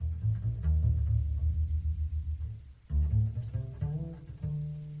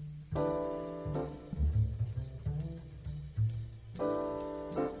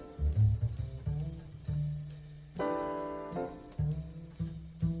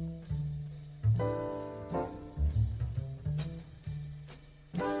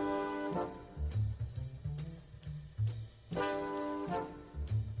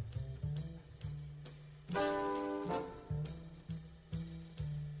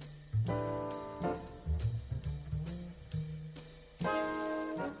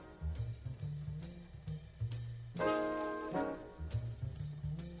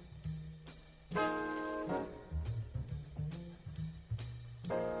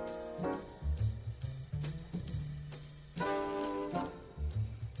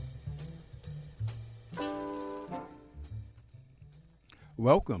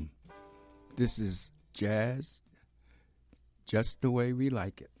Welcome. This is Jazz, just the way we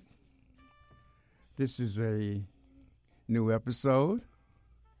like it. This is a new episode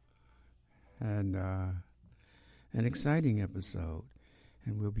and an exciting episode.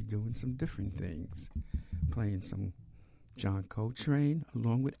 And we'll be doing some different things, playing some John Coltrane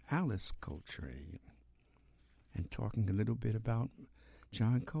along with Alice Coltrane and talking a little bit about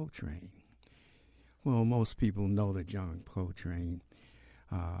John Coltrane. Well, most people know that John Coltrane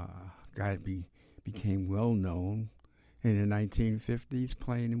became well known in the 1950s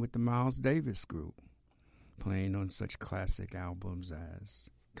playing with the Miles Davis Group, playing on such classic albums as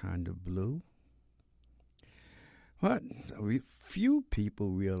Kind of Blue. But few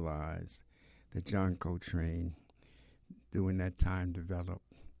people realize that John Coltrane during that time developed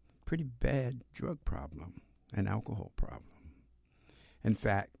a pretty bad drug problem and alcohol problem. In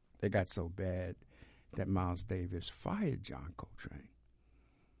fact, they got so bad that Miles Davis fired John Coltrane.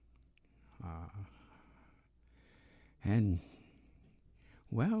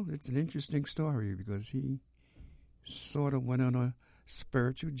 It's an interesting story because he sort of went on a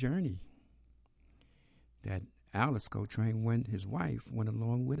spiritual journey that Alice Coltrane, his wife, went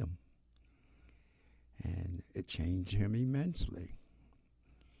along with him. And it changed him immensely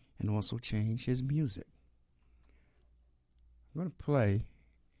and also changed his music. I'm going to play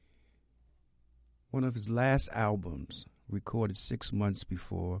one of his last albums, released 6 months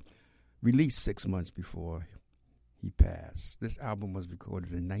before he passed. This album was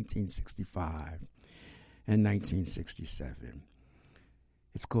recorded in 1965 and 1967.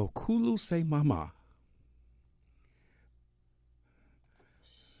 It's called Kulu Se Mama.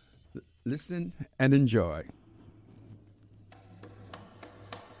 Listen and enjoy.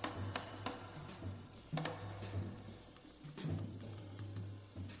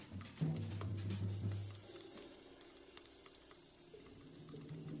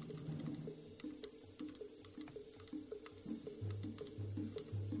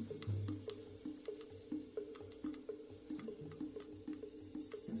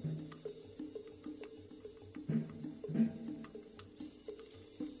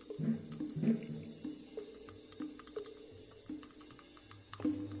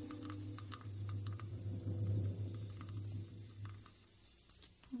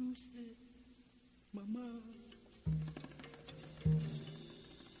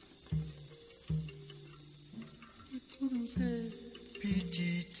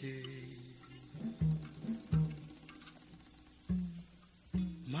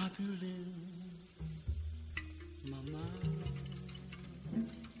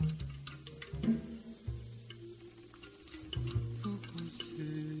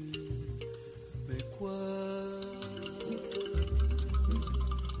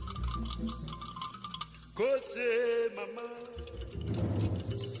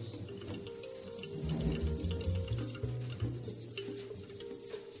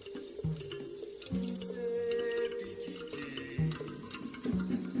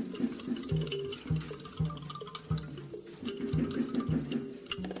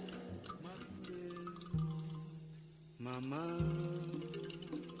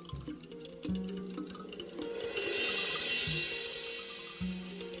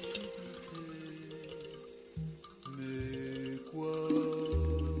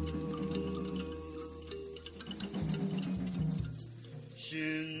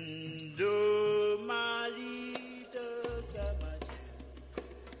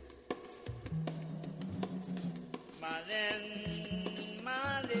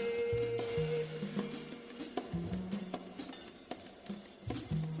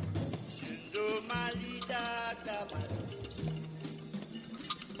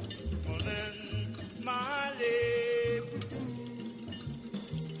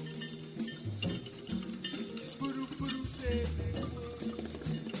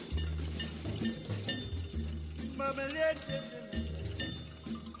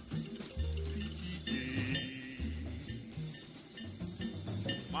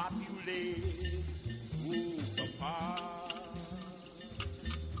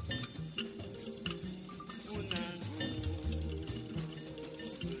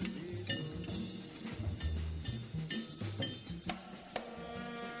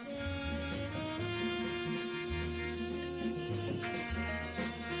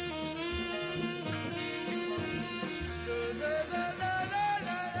 Good.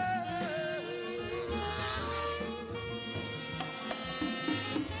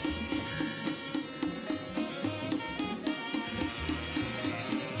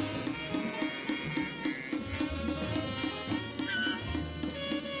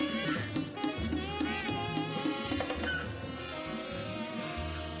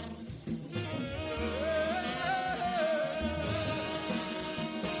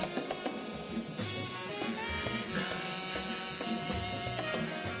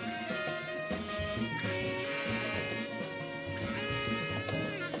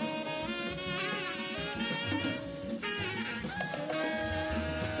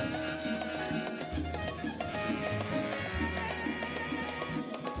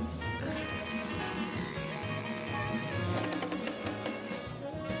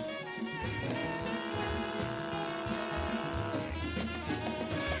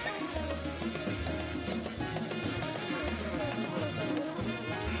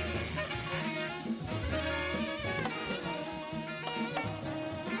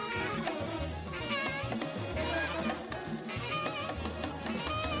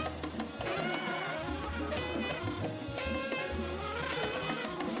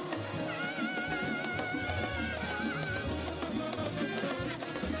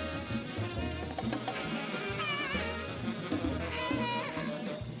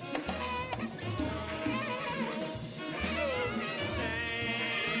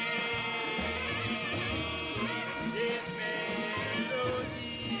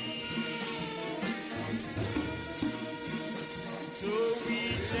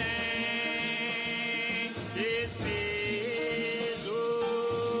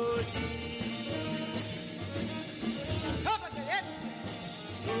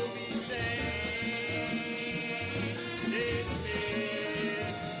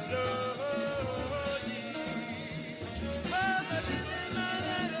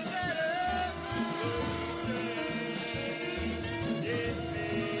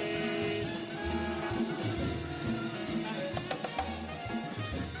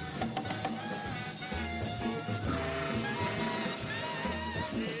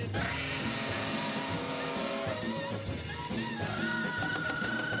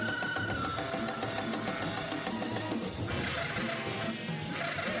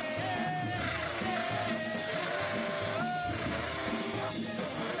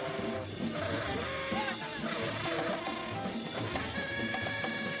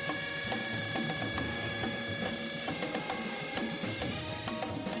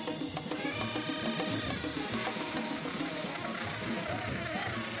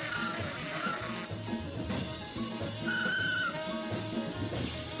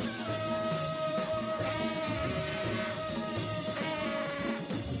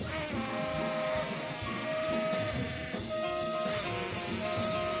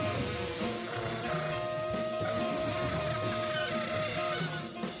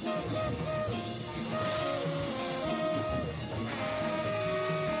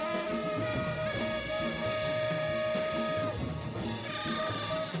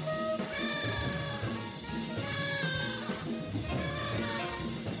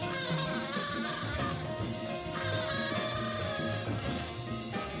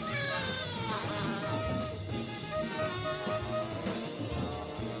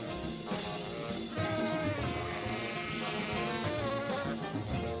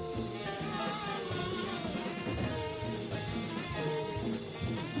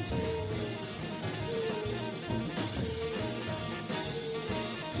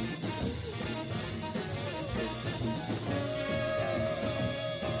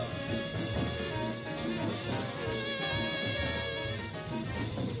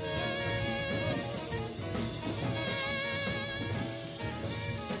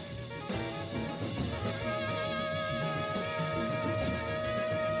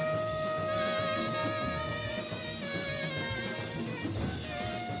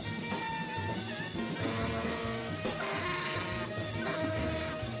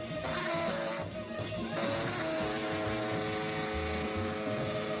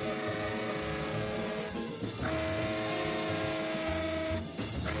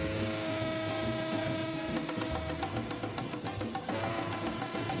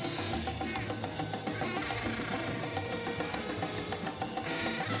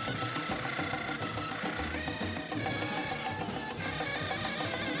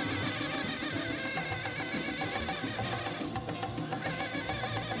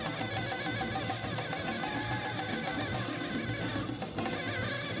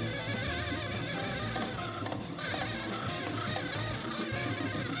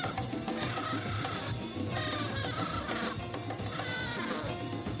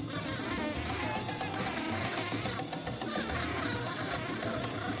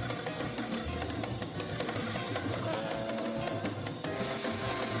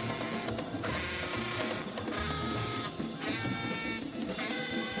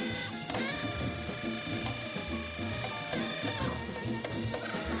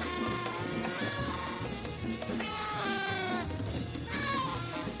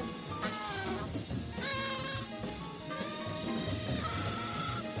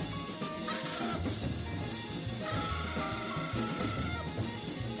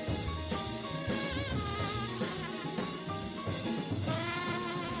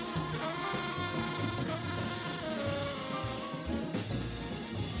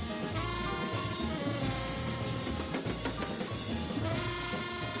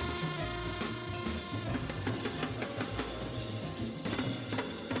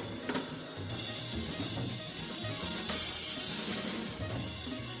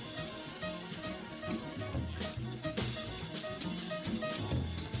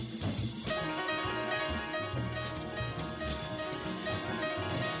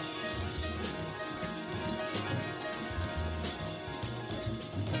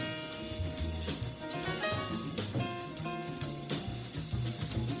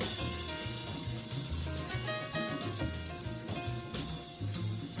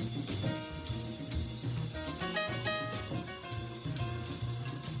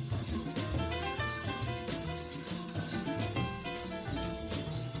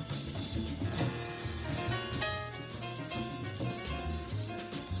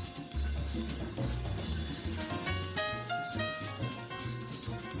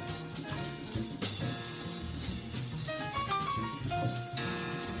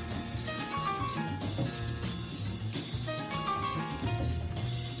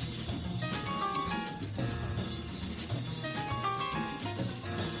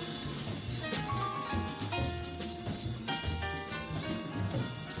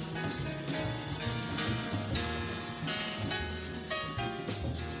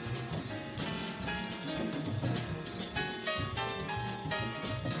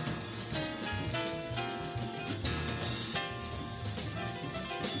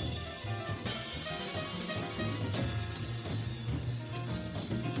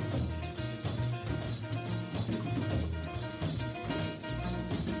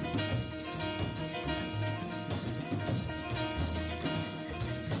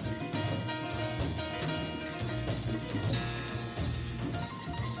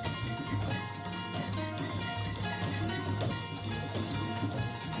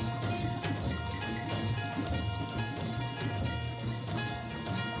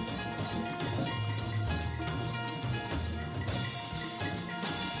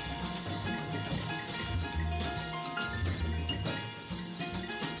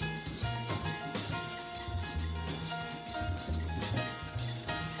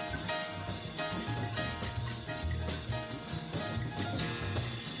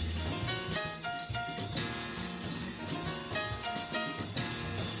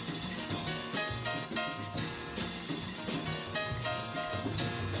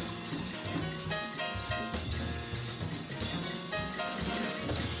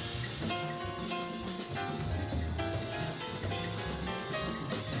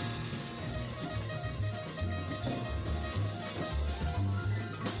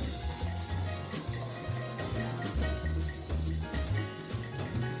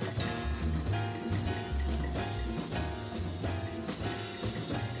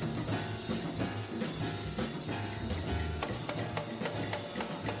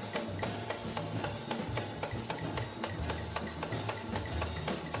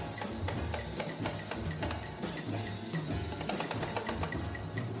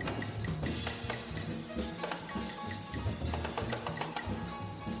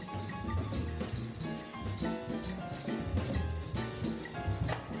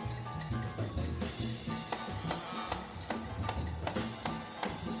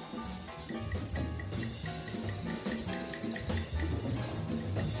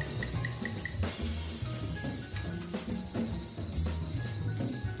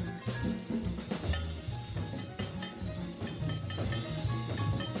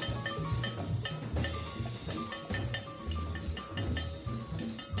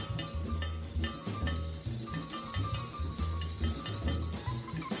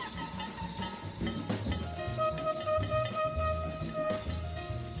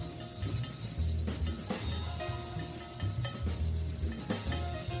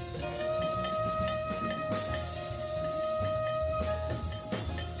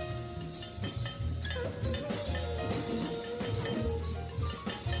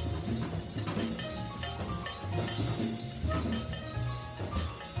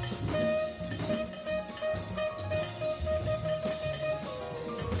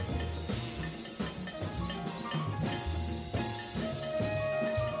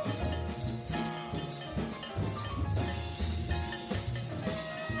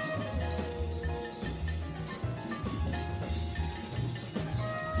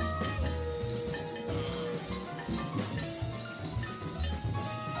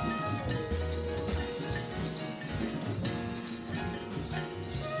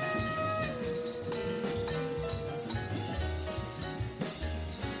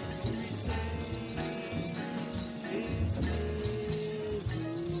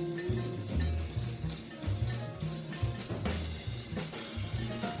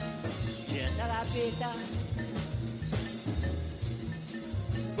 peta.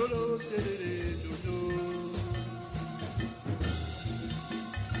 Bolo serere no no.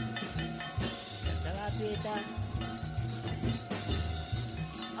 Chata la peta.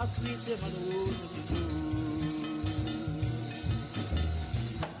 Akwise manu no no.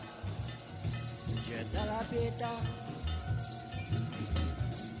 Chata la peta.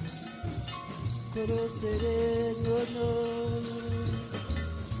 Bolo serere no no.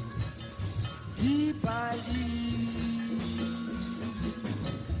 Ibali,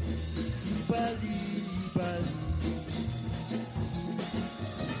 Ibali, Ibali.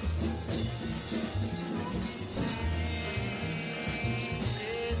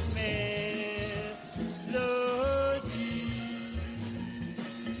 This melody,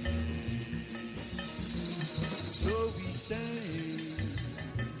 so we sang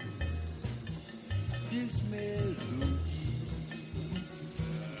this melody.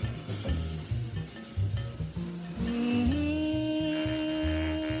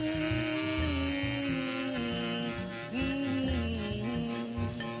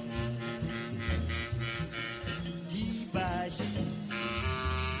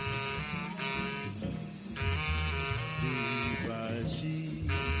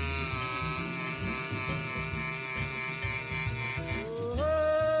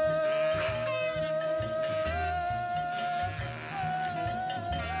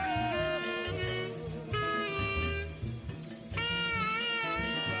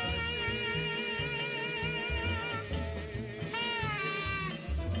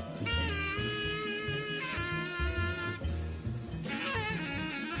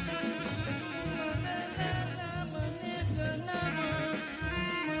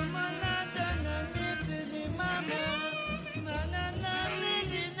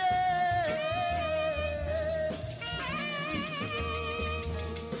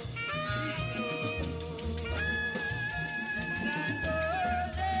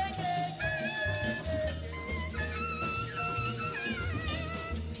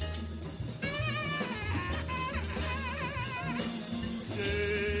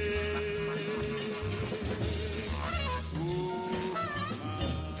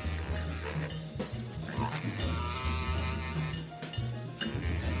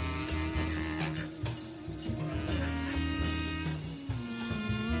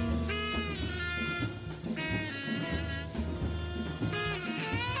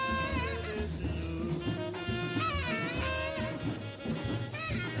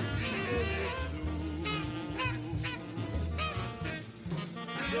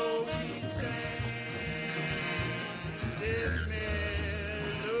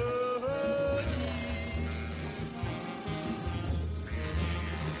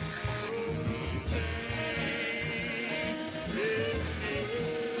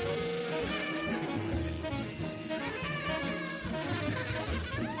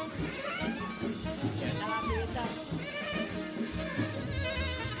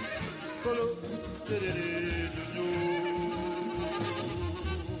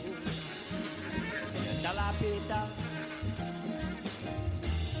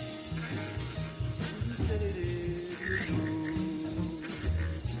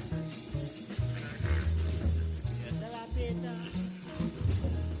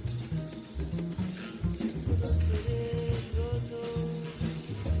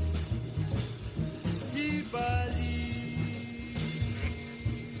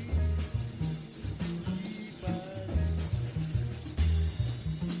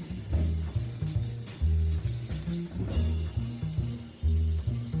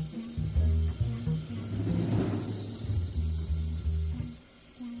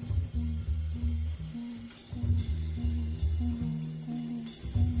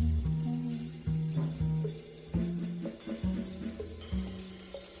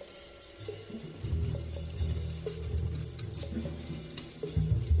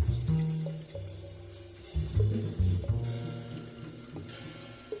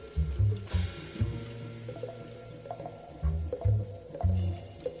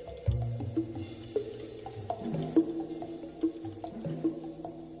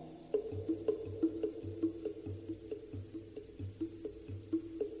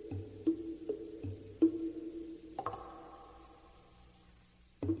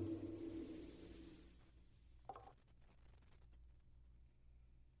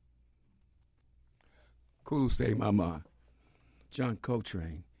 Kulu Say Mama, John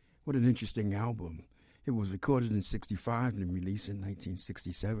Coltrane. What an interesting album. It was recorded in 65 and released in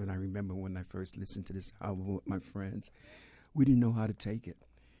 1967. I remember when I first listened to this album with my friends, we didn't know how to take it.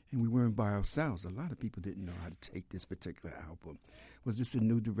 And we weren't by ourselves. A lot of people didn't know how to take this particular album. Was this a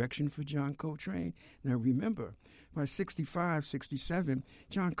new direction for John Coltrane? Now remember, by 65, 67,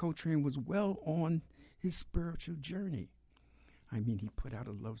 John Coltrane was well on his spiritual journey. I mean, he put out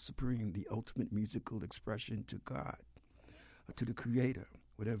a Love Supreme, the ultimate musical expression to God, to the Creator,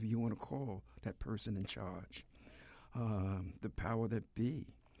 whatever you want to call that person in charge, the power that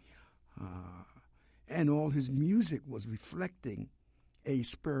be. And all his music was reflecting a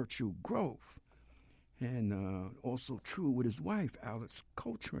spiritual growth. And also true with his wife, Alice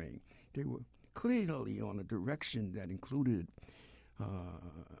Coltrane. They were clearly on a direction that included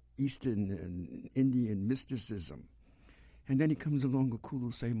Eastern and Indian mysticism. And then he comes along with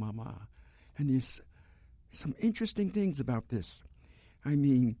Kulu Se Mama. And there's some interesting things about this. I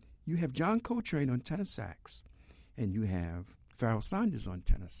mean, you have John Coltrane on tenor sax, and you have Pharoah Sanders on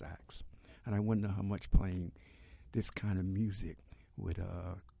tenor sax. And I wonder how much playing this kind of music would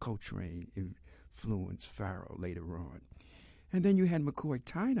Coltrane influence Pharoah later on. And then you had McCoy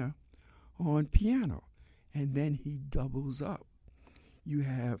Tyner on piano, and then he doubles up. You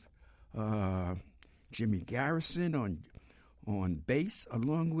have Jimmy Garrison on bass,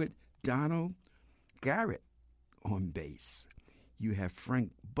 along with Donald Garrett on bass. You have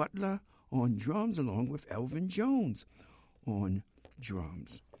Frank Butler on drums, along with Elvin Jones on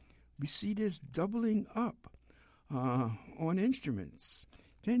drums. We see this doubling up on instruments.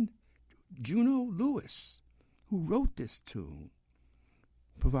 Then Juno Lewis, who wrote this tune,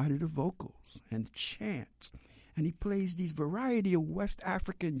 provided the vocals and the chants. And he plays these variety of West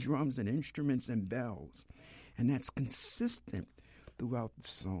African drums and instruments and bells. And that's consistent throughout the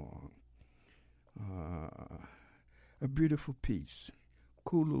song. A beautiful piece.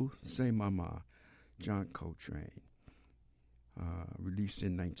 Kulu Se Mama, John Coltrane. Released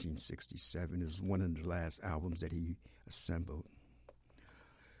in 1967, is one of the last albums that he assembled.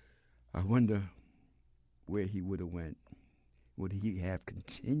 I wonder where he would have went. Would he have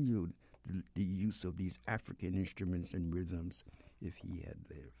continued the use of these African instruments and rhythms if he had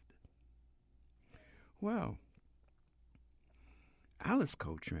lived? Well, Alice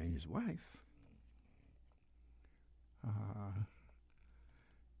Coltrane, his wife,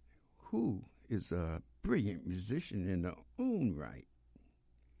 who is a brilliant musician in her own right,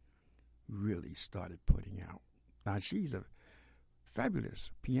 really started putting out. Now, she's a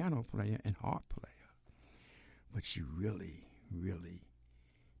fabulous piano player and harp player, but she really, really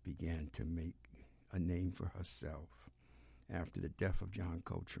began to make a name for herself after the death of John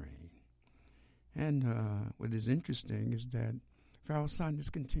Coltrane. And what is interesting is that Pharoah Sanders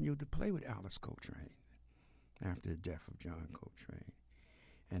continued to play with Alice Coltrane after the death of John Coltrane.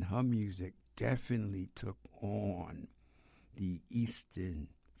 And her music definitely took on the Eastern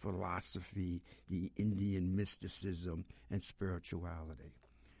philosophy, the Indian mysticism, and spirituality.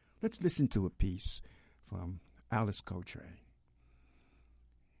 Let's listen to a piece from Alice Coltrane.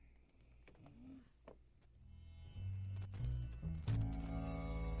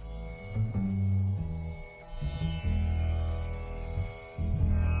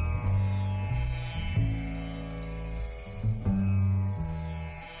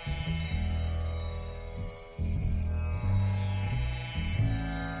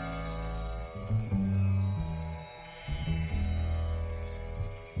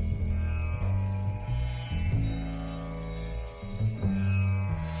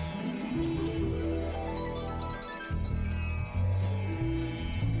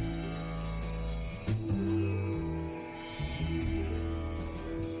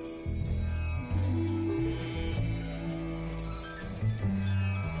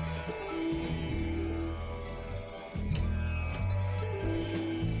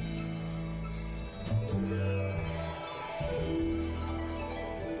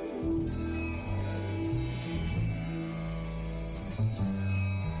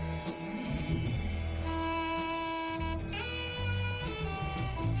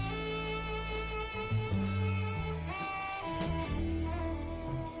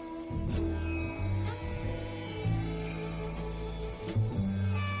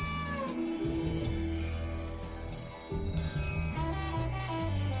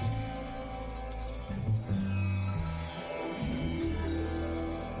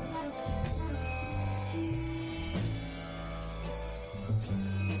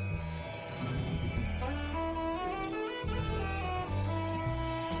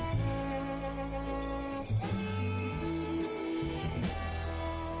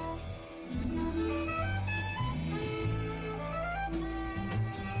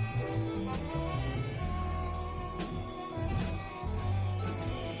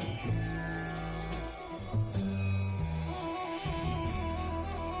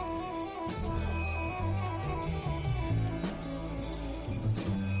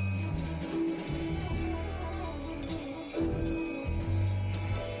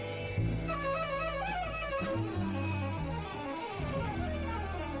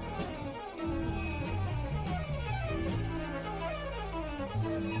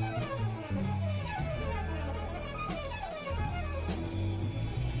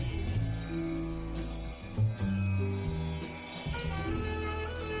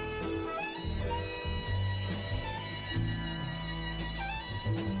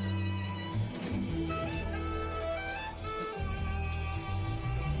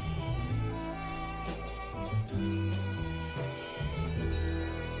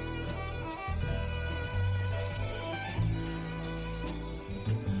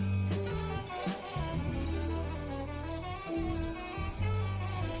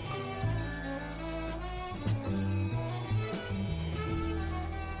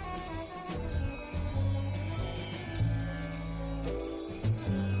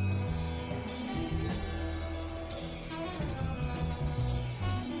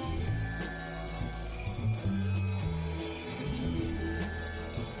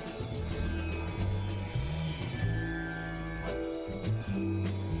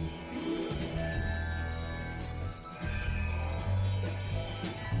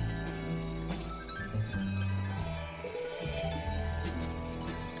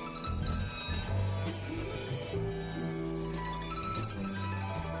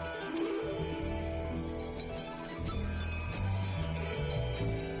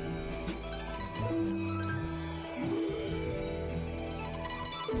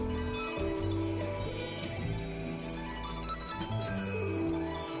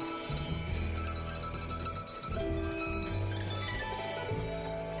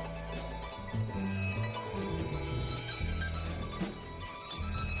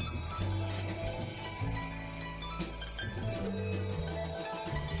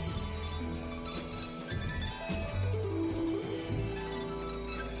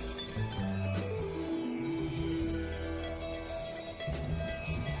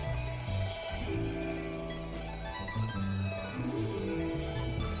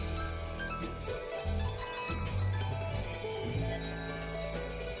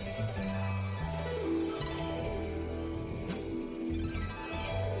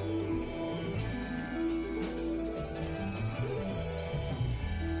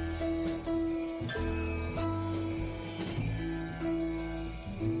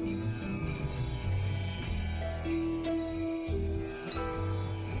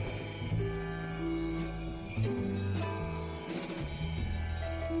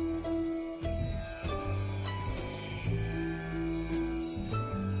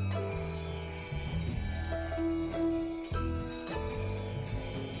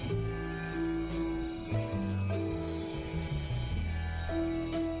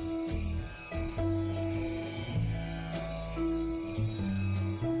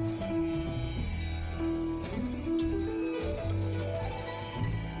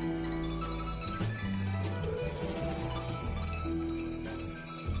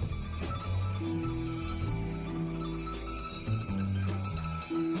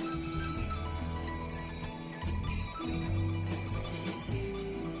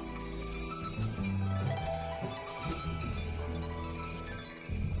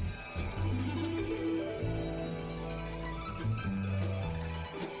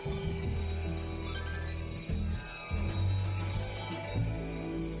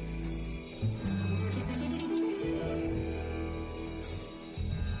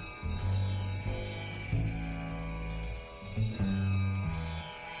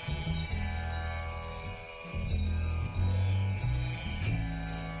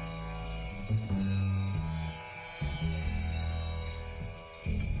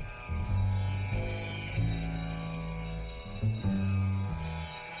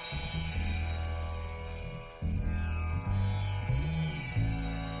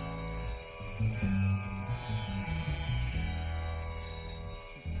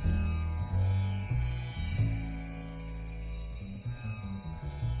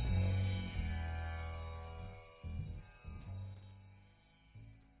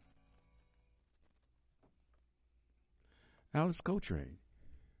 Alice Coltrane,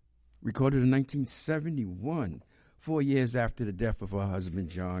 recorded in 1971, 4 years after the death of her husband,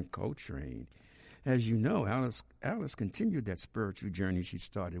 John Coltrane. As you know, Alice continued that spiritual journey she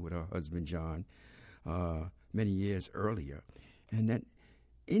started with her husband, John, many years earlier. And that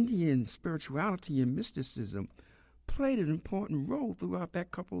Indian spirituality and mysticism played an important role throughout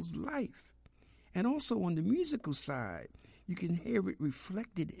that couple's life. And also on the musical side, you can hear it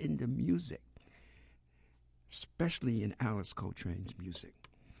reflected in the music, especially in Alice Coltrane's music.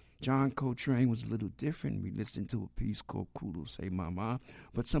 John Coltrane was a little different. We listened to a piece called Kulu Say Mama,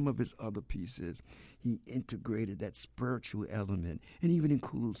 but some of his other pieces, he integrated that spiritual element. And even in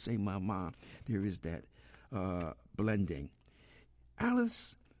Kulu Say Mama, there is that blending.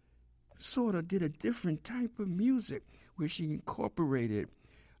 Alice sort of did a different type of music where she incorporated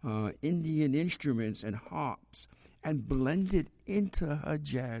Indian instruments and harps and blended into her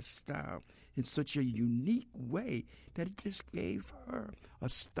jazz style in such a unique way that it just gave her a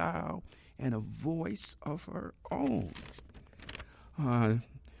style and a voice of her own.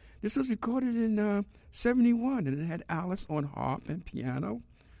 This was recorded in 71, and it had Alice on harp and piano,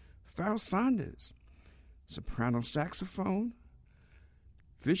 Pharoah Sanders, soprano saxophone,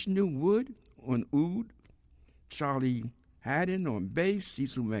 Vishnu Wood on oud, Charlie Haddon on bass,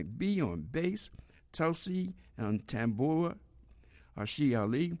 Cecil McBee on bass, Tulsi on tambura, Rashid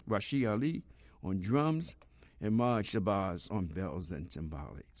Ali on drums, and Maj Shabazz on bells and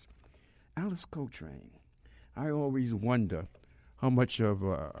timbales. Alice Coltrane. I always wonder how much of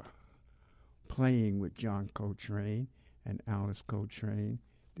playing with John Coltrane and Alice Coltrane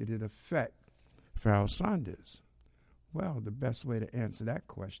did it affect Pharoah Sanders. Well, the best way to answer that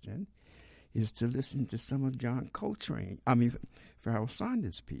question is to listen to some of Pharoah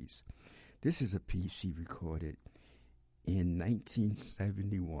Sanders' piece. This is a piece he recorded in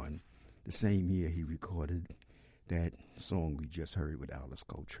 1971, the same year he recorded that song we just heard with Alice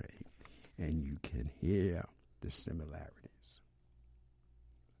Coltrane. And you can hear the similarities.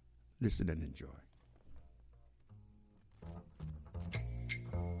 Listen and enjoy.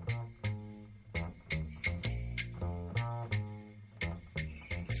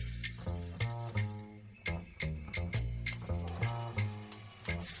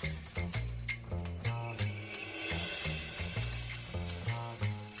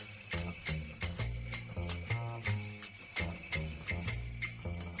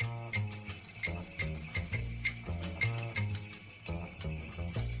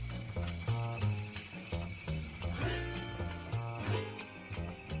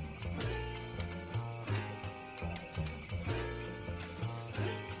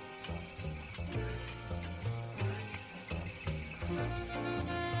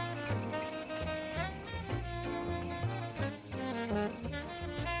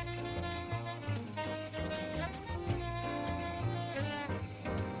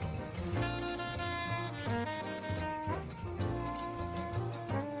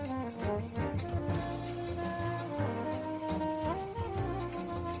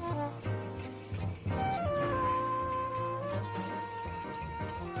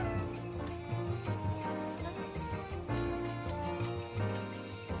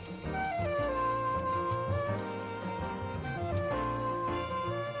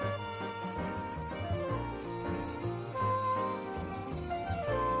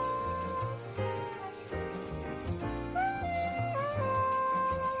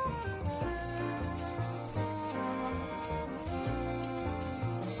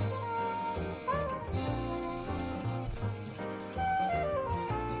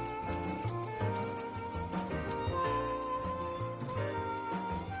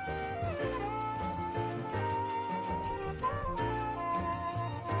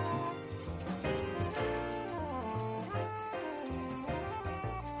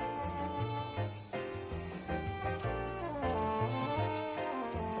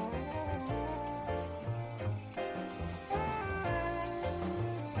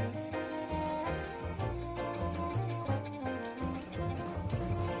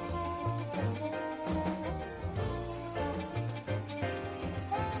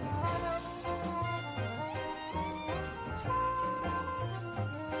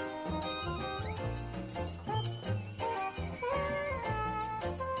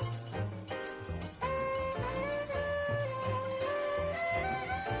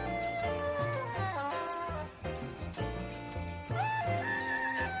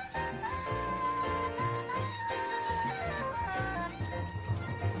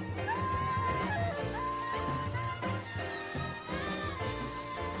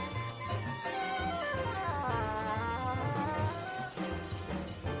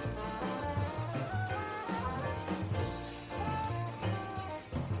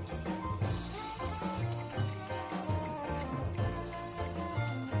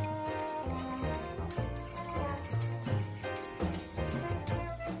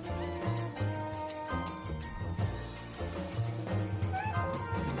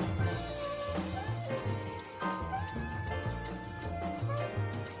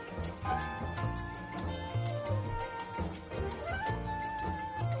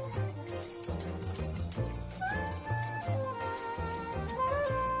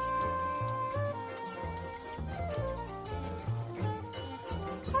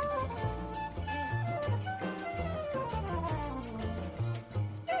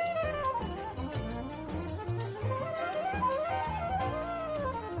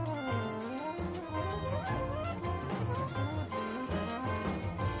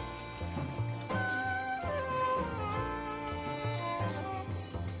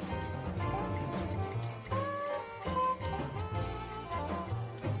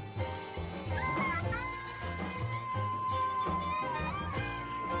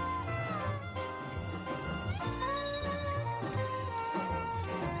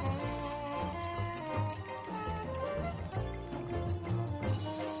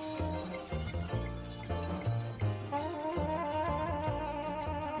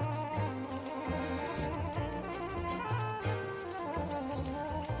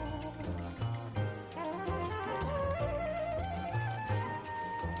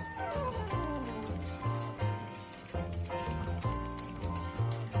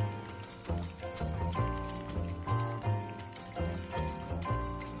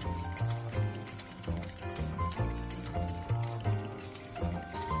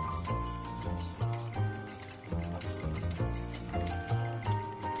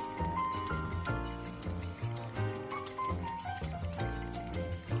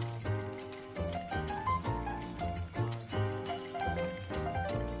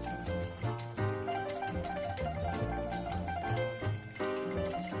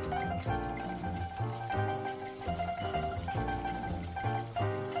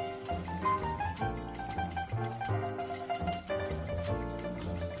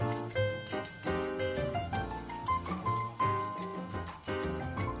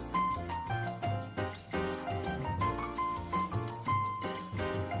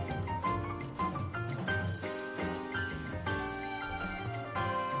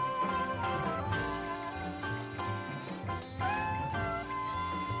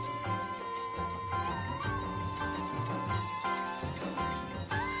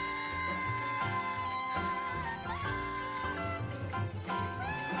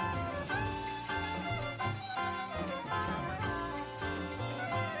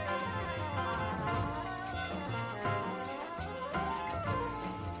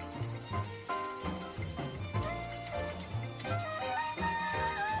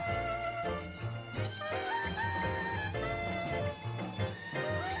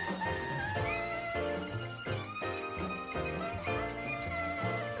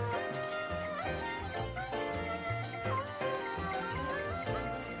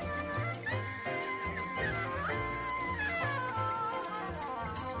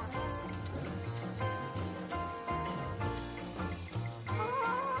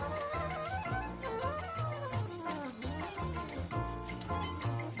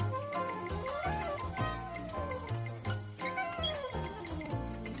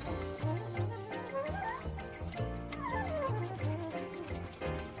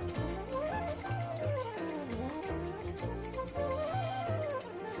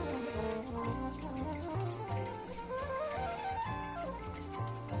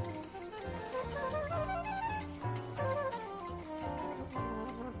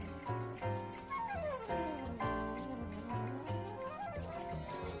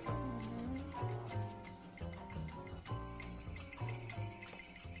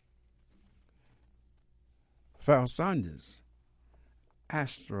 Pharoah Sanders,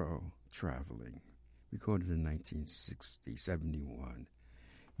 Astro Traveling, recorded in 1960, 71.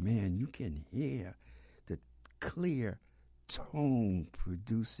 Man, you can hear the clear tone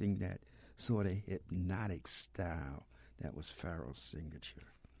producing that sort of hypnotic style that was Pharoah's signature.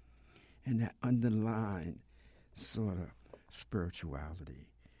 And that underlying sort of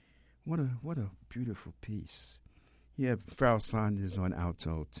spirituality. What a beautiful piece. You have Pharoah Sanders on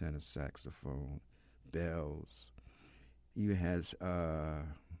alto, tenor saxophone, bells. You had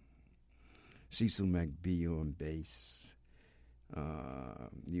Cecil McBee on bass.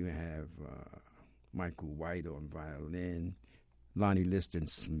 You have Michael White on violin. Lonnie Liston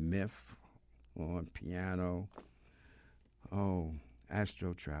Smith on piano. Oh,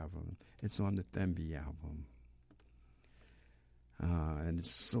 Astro Traveling. It's on the Themby album. And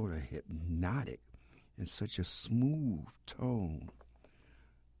it's sort of hypnotic in such a smooth tone.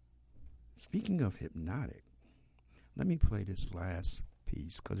 Speaking of hypnotic, let me play this last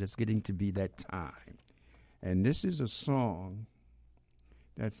piece because it's getting to be that time. And this is a song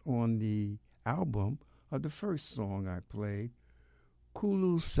that's on the album of the first song I played,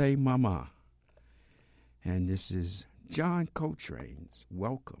 Kulu Say Mama. And this is John Coltrane's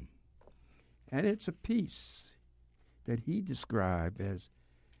Welcome. And it's a piece that he described as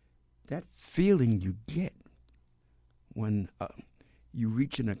that feeling you get when you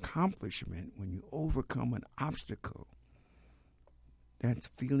reach an accomplishment, when you overcome an obstacle. That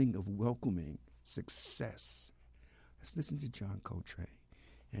feeling of welcoming success. Let's listen to John Coltrane.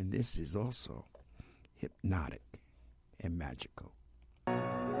 And this is also hypnotic and magical.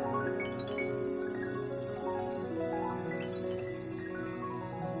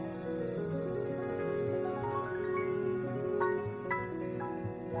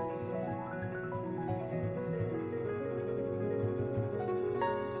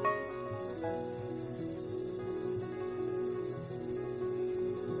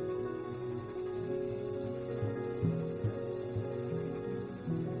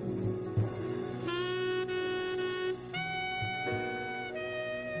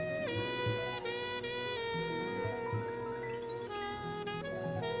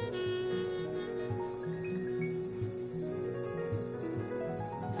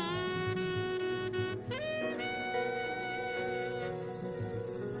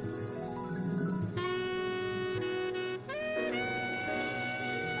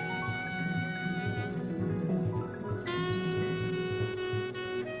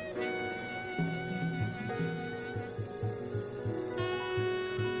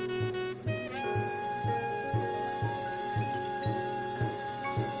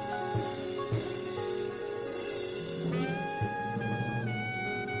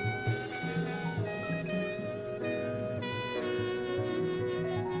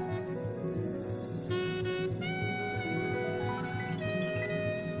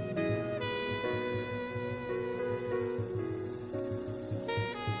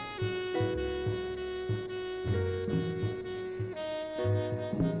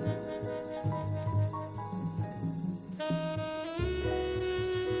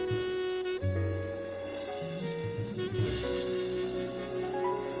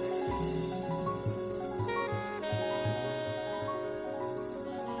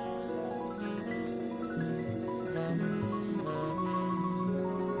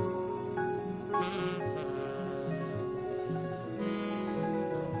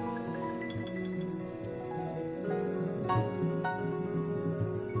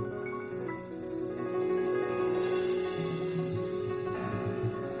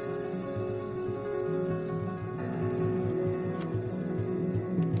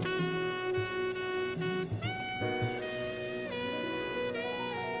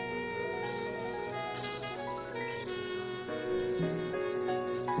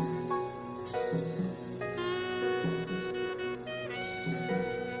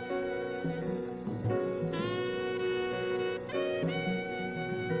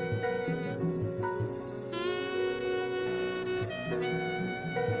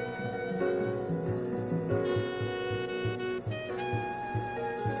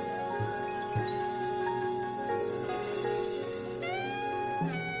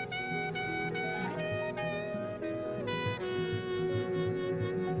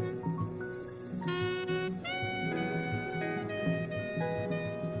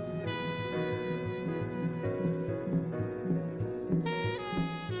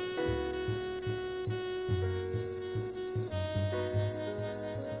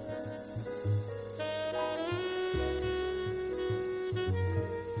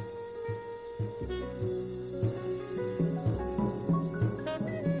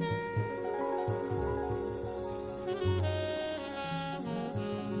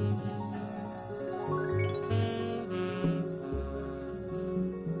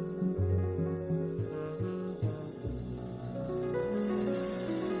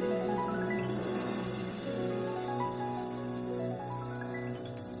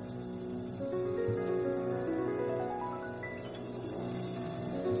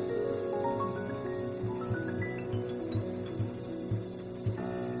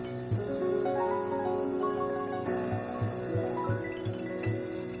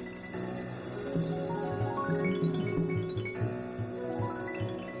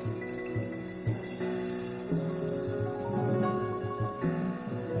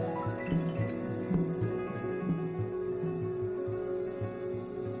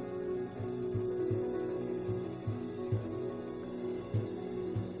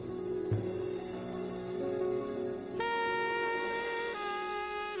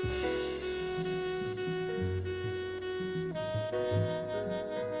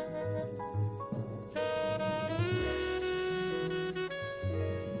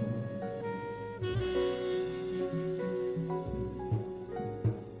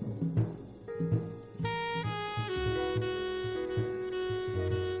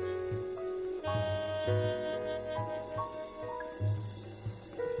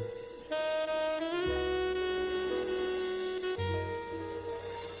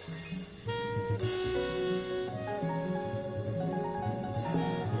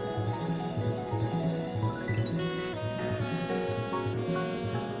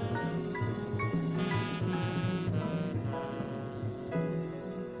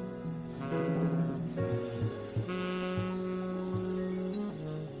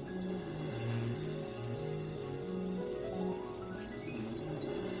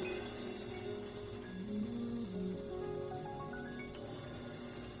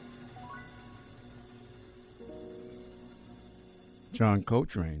 John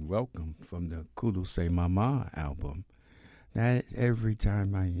Coltrane, welcome from the Kulu Say Mama album. That every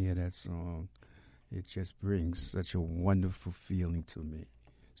time I hear that song, it just brings such a wonderful feeling to me.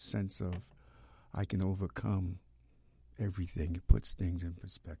 Sense of I can overcome everything. It puts things in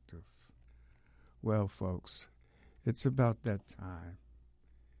perspective. Well, folks, it's about that time.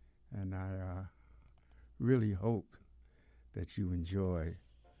 And I really hope that you enjoy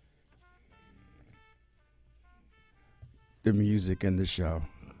the music and the show.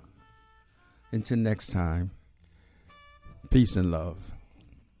 Until next time, peace and love.